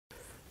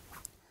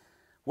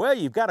Well,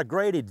 you've got a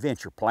great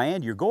adventure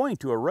planned. You're going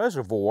to a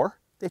reservoir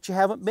that you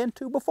haven't been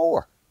to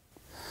before.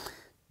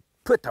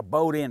 Put the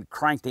boat in,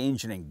 crank the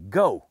engine, and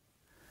go.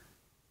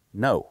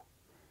 No.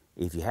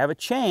 If you have a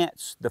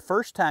chance, the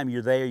first time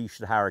you're there, you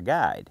should hire a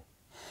guide.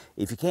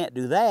 If you can't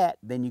do that,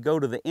 then you go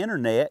to the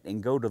internet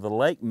and go to the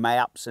lake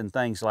maps and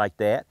things like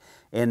that,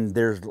 and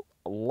there's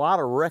a lot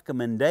of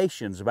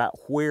recommendations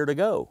about where to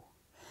go.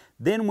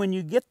 Then when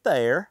you get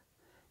there,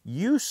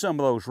 use some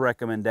of those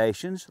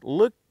recommendations,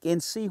 look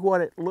and see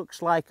what it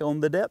looks like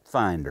on the depth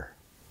finder.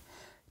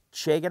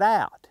 Check it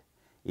out.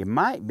 It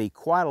might be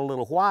quite a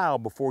little while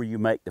before you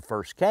make the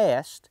first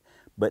cast,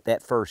 but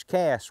that first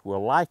cast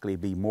will likely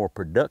be more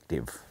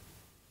productive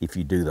if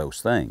you do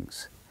those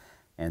things.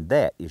 And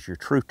that is your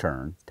True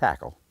Turn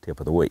Tackle Tip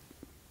of the Week.